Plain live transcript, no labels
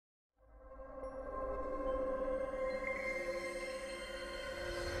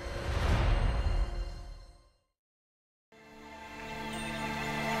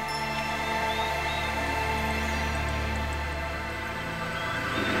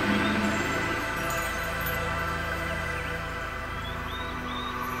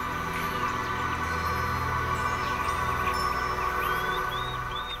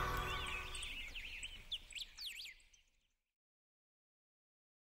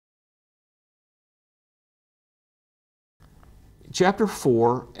chapter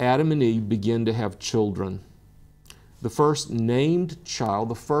 4, Adam and Eve begin to have children. The first named child,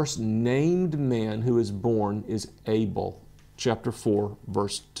 the first named man who is born is Abel, chapter 4,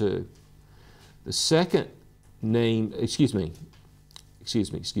 verse 2. The second named, excuse me,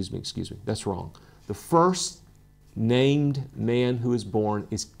 that's wrong. The first named man who is born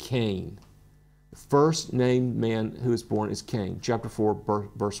is Cain. The first named man who is born is Cain, chapter 4,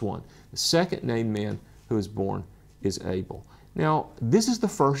 verse 1. The second named man who is born is Abel. Now, this is the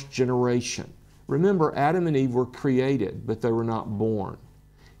first generation. Remember, Adam and Eve were created, but they were not born.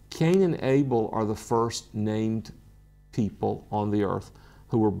 Cain and Abel are the first named people on the earth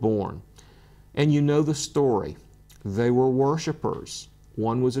who were born. And you know the story. They were worshipers.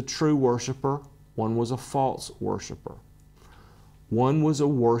 One was a true worshiper, one was a false worshiper. One was a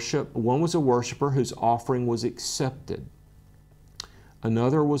worshiper whose offering was accepted.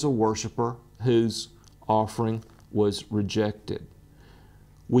 Another was a worshiper whose offering was rejected.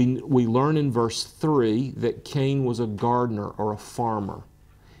 We learn in verse 3 that Cain was a gardener or a farmer,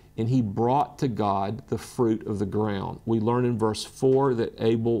 and he brought to God the fruit of the ground. We learn in verse 4 that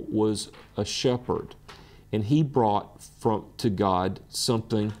Abel was a shepherd, and he brought to God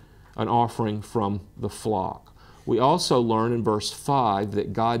an offering from the flock. We also learn in verse 5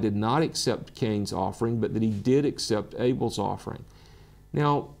 that God did not accept Cain's offering, but that he did accept Abel's offering.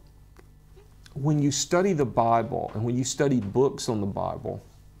 Now, when you study the Bible and when you study books on the Bible,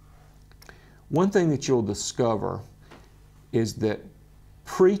 one thing that you'll discover is that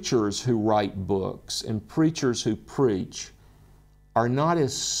preachers who write books and preachers who preach are not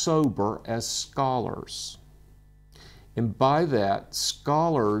as sober as scholars. And by that,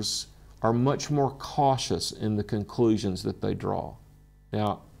 scholars are much more cautious in the conclusions that they draw.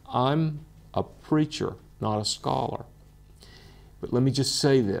 Now, I'm a preacher, not a scholar. But let me just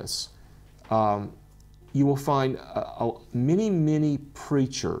say this. You will find many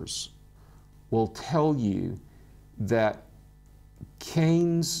preachers will tell you that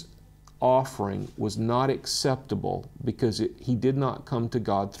Cain's offering was not acceptable because he did not come to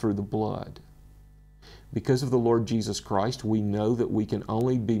God through the blood. Because of the Lord Jesus Christ, we know that we can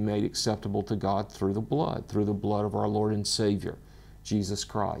only be made acceptable to God through the blood of our Lord and Savior, Jesus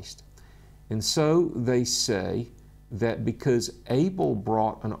Christ. And so they say that because Abel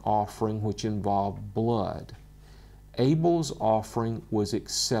brought an offering which involved blood, Abel's offering was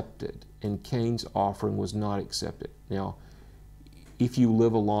accepted and Cain's offering was not accepted. Now, if you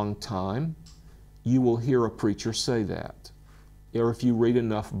live a long time, you will hear a preacher say that. Or if you read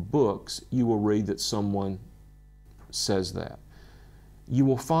enough books, you will read that someone says that. You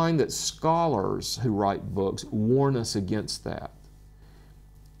will find that scholars who write books warn us against that.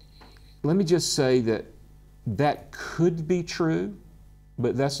 Let me just say that that could be true,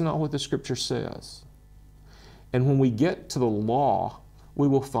 but that's not what the Scripture says. And when we get to the law, we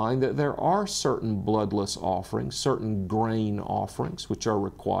will find that there are certain bloodless offerings, certain grain offerings, which are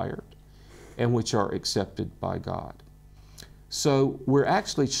required and which are accepted by God. So we're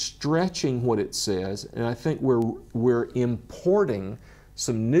actually stretching what it says, and I think we're importing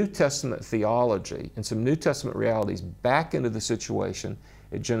some New Testament theology and some New Testament realities back into the situation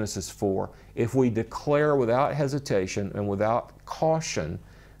at Genesis 4 if we declare without hesitation and without caution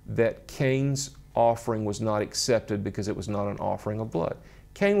that Cain's offering was not accepted because it was not an offering of blood.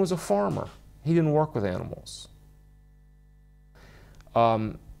 Cain was a farmer. He didn't work with animals.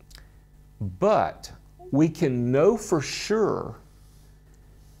 But we can know for sure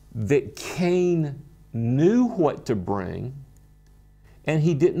that Cain knew what to bring and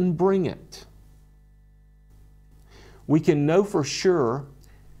he didn't bring it. We can know for sure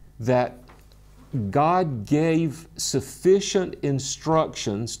that God gave sufficient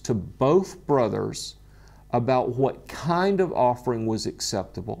instructions to both brothers about what kind of offering was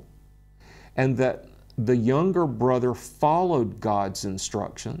acceptable, and that the younger brother followed God's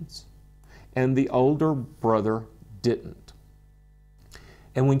instructions and the older brother didn't.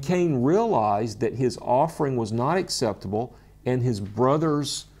 And when Cain realized that his offering was not acceptable and his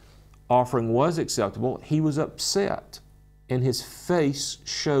brother's offering was acceptable, he was upset and his face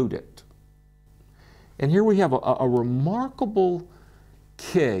showed it. And here we have a remarkable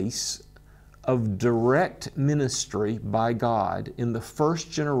case of direct ministry by God in the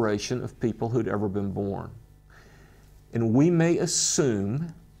first generation of people who'd ever been born. And we may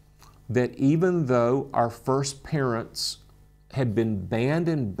assume that even though our first parents had been banned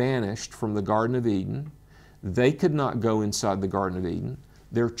and banished from the Garden of Eden, they could not go inside the Garden of Eden.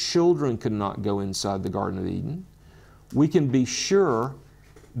 Their children could not go inside the Garden of Eden. We can be sure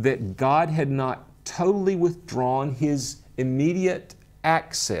that God had not totally withdrawn His immediate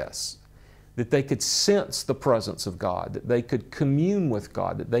access, that they could sense the presence of God, that they could commune with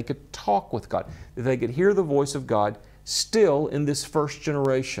God, that they could talk with God, that they could hear the voice of God still in this first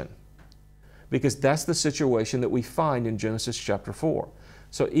generation. Because that's the situation that we find in Genesis chapter 4.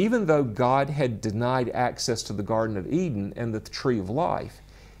 So even though God had denied access to the Garden of Eden and the tree of life,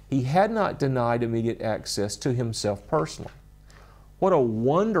 He had not denied immediate access to Himself personally. What a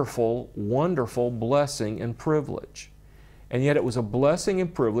wonderful, wonderful blessing and privilege. And yet it was a blessing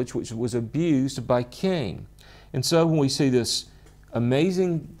and privilege which was abused by Cain. And so when we see this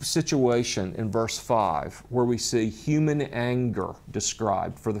amazing situation in verse 5, where we see human anger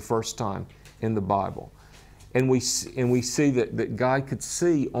described for the first time in the Bible, and we see that God could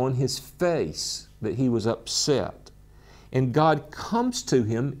see on his face that he was upset. And God comes to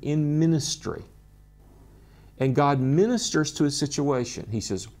him in ministry. And God ministers to his situation. He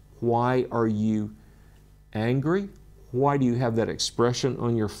says, "Why are you angry? Why do you have that expression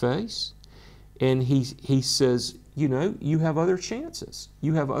on your face?" And he says, you know, you have other chances.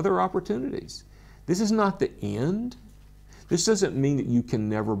 You have other opportunities. This is not the end. This doesn't mean that you can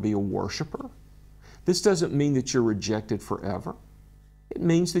never be a worshiper. This doesn't mean that you're rejected forever. It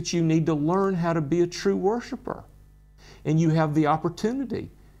means that you need to learn how to be a true worshiper. And you have the opportunity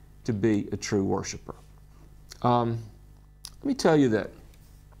to be a true worshiper. Let me tell you that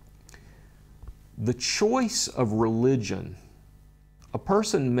the choice of religion, a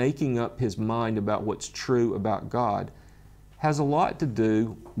person making up his mind about what's true about God, has a lot to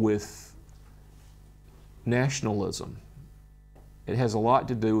do with nationalism. It has a lot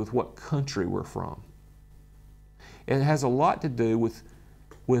to do with what country we're from. It has a lot to do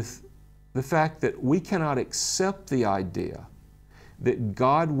with the fact that we cannot accept the idea that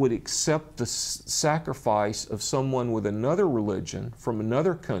God would accept the sacrifice of someone with another religion from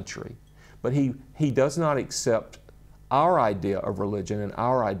another country, but He does not accept our idea of religion and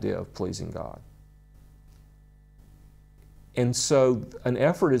our idea of pleasing God. And so an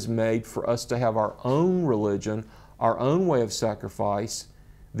effort is made for us to have our own religion, our own way of sacrifice,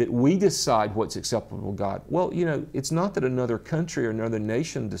 that we decide what's acceptable to God. Well, you know, it's not that another country or another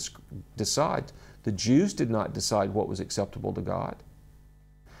nation decides. The Jews did not decide what was acceptable to God.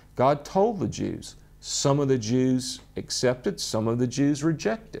 God told the Jews. Some of the Jews accepted, some of the Jews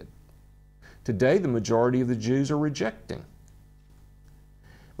rejected. Today, the majority of the Jews are rejecting.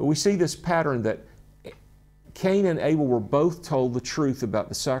 But we see this pattern that Cain and Abel were both told the truth about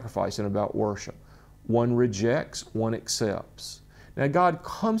the sacrifice and about worship. One rejects, one accepts. Now God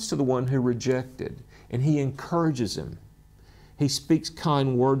comes to the one who rejected, and He encourages him. He speaks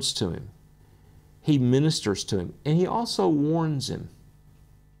kind words to him. He ministers to him, and He also warns him.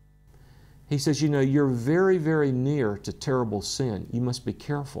 He says, you know, you're very, very near to terrible sin. You must be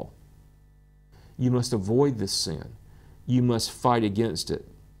careful. You must avoid this sin. You must fight against it.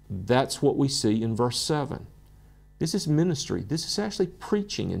 That's what we see in verse 7. This is ministry. This is actually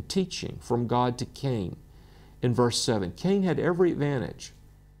preaching and teaching from God to Cain. In verse 7, Cain had every advantage.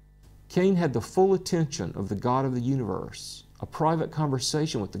 Cain had the full attention of the God of the universe, a private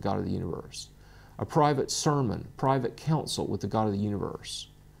conversation with the God of the universe, a private sermon, private counsel with the God of the universe.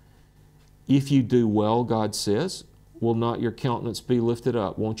 If you do well, God says, will not your countenance be lifted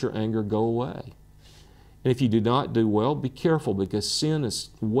up? Won't your anger go away? And if you do not do well, be careful, because sin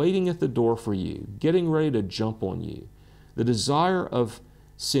is waiting at the door for you, getting ready to jump on you. The desire of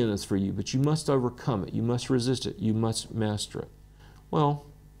sin is for you, but you must overcome it. You must resist it. You must master it. Well,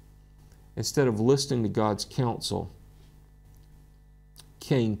 instead of listening to God's counsel,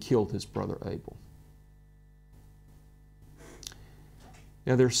 Cain killed his brother Abel.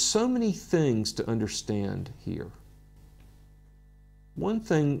 Now, there's so many things to understand here. One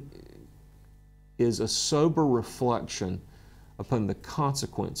thing is a sober reflection upon the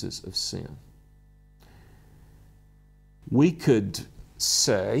consequences of sin. We could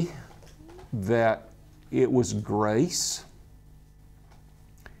say that it was grace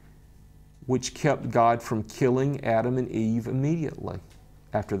which kept God from killing Adam and Eve immediately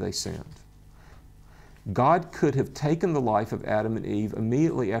after they sinned. God could have taken the life of Adam and Eve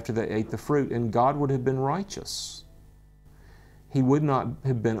immediately after they ate the fruit, and God would have been righteous. He would not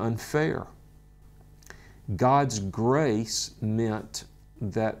have been unfair. God's grace meant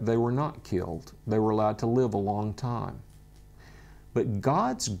that they were not killed. They were allowed to live a long time. But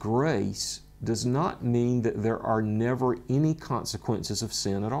God's grace does not mean that there are never any consequences of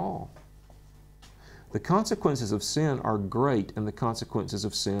sin at all. The consequences of sin are great, and the consequences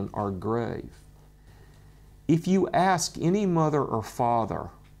of sin are grave. If you ask any mother or father,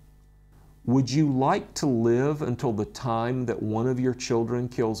 would you like to live until the time that one of your children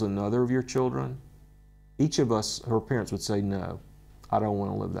kills another of your children? Each of us, her parents, would say, no, I don't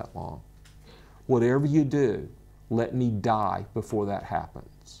want to live that long. whatever you do, let me die before that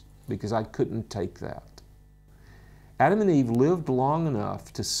happens, because I couldn't take that. Adam and Eve lived long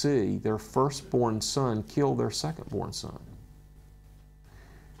enough to see their firstborn son kill their secondborn son.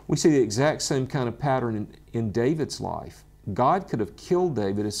 We see the exact same kind of pattern in David's life. God could have killed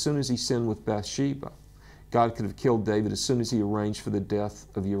David as soon as he sinned with Bathsheba. God could have killed David as soon as he arranged for the death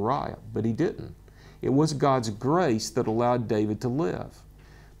of Uriah, but he didn't. It was God's grace that allowed David to live.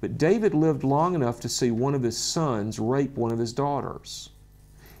 But David lived long enough to see one of his sons rape one of his daughters.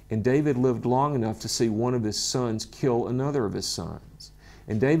 And David lived long enough to see one of his sons kill another of his sons.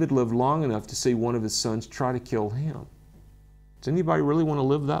 And David lived long enough to see one of his sons try to kill him. Does anybody really want to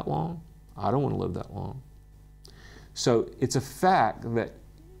live that long? I don't want to live that long. So it's a fact that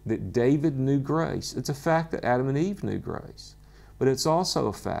David knew grace. It's a fact that Adam and Eve knew grace. But it's also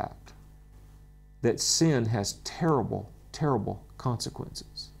a fact that sin has terrible, terrible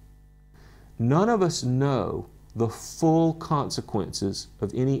consequences. None of us know the full consequences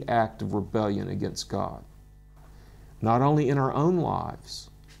of any act of rebellion against God. Not only in our own lives,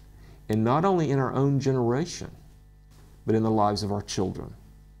 and not only in our own generation, but in the lives of our children,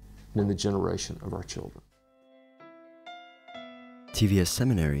 and in the generation of our children. TVS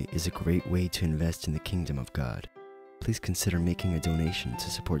Seminary is a great way to invest in the kingdom of God. Please consider making a donation to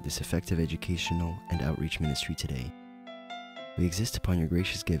support this effective educational and outreach ministry today. We exist upon your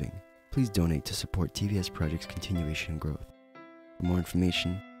gracious giving. Please donate to support TVS Project's continuation and growth. For more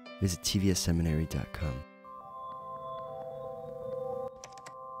information, visit tvsseminary.com.